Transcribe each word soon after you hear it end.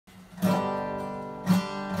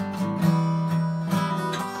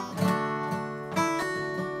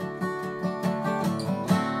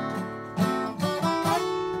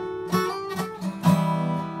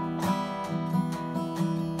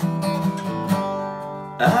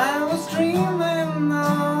I was dreaming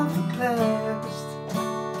of the past,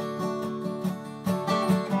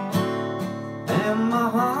 and my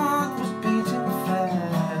heart was beating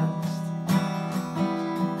fast.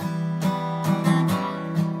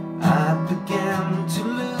 I began to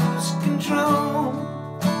lose control.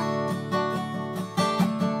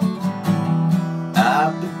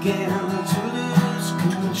 I began to lose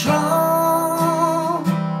control.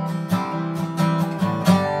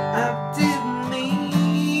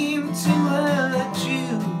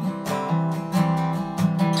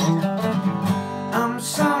 I'm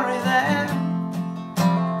sorry that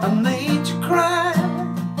I made you cry.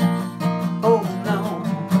 Oh no,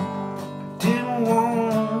 didn't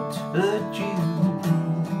want to hurt you.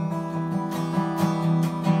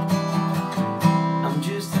 I'm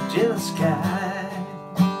just a jealous guy.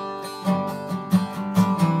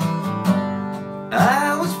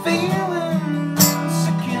 I was feeling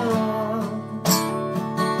insecure.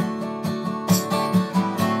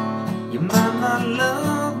 You might not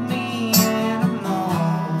love me anymore.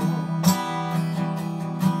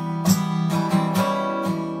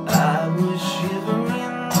 I was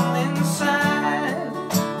shivering inside.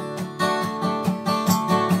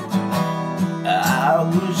 I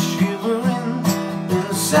was shivering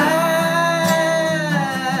inside.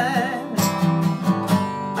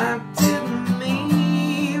 I didn't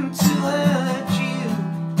mean to hurt you.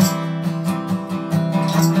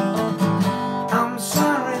 I'm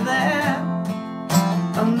sorry that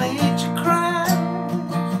I made you cry.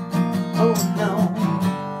 Oh no,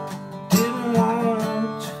 didn't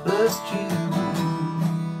want to hurt you.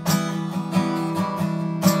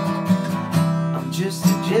 I'm just a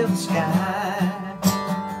jealous guy.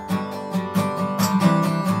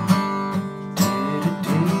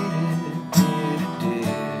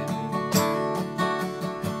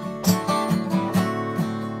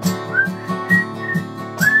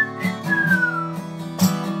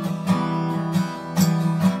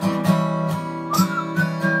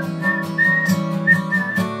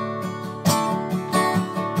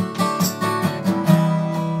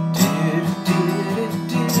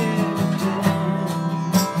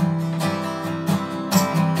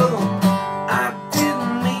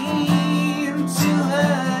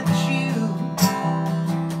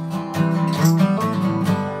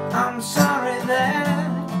 I'm sorry that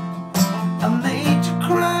I made you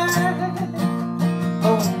cry.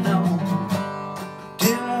 Oh no,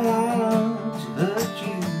 didn't want to hurt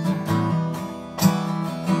you.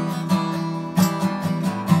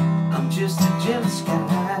 I'm just a jealous guy.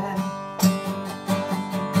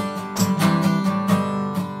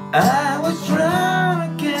 I was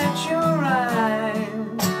trying to catch your eye.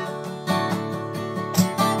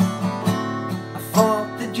 I thought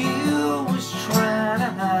that you was trying to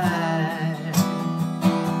hide.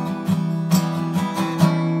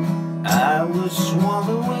 I was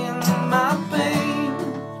swallowing my pain.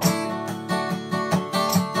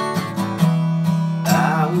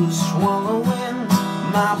 I was swallowing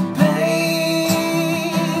my pain.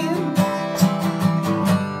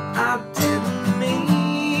 I didn't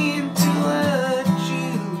mean to hurt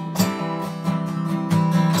you.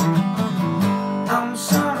 I'm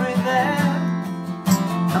sorry that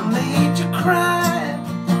I made you cry.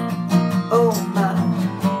 Oh my,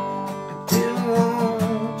 I didn't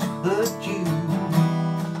want to hurt you.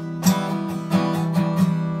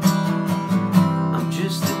 I'm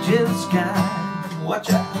just a jealous guy. Watch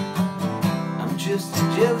out. I'm just a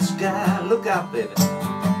jealous guy. Look out, baby.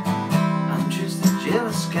 I'm just a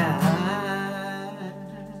jealous guy.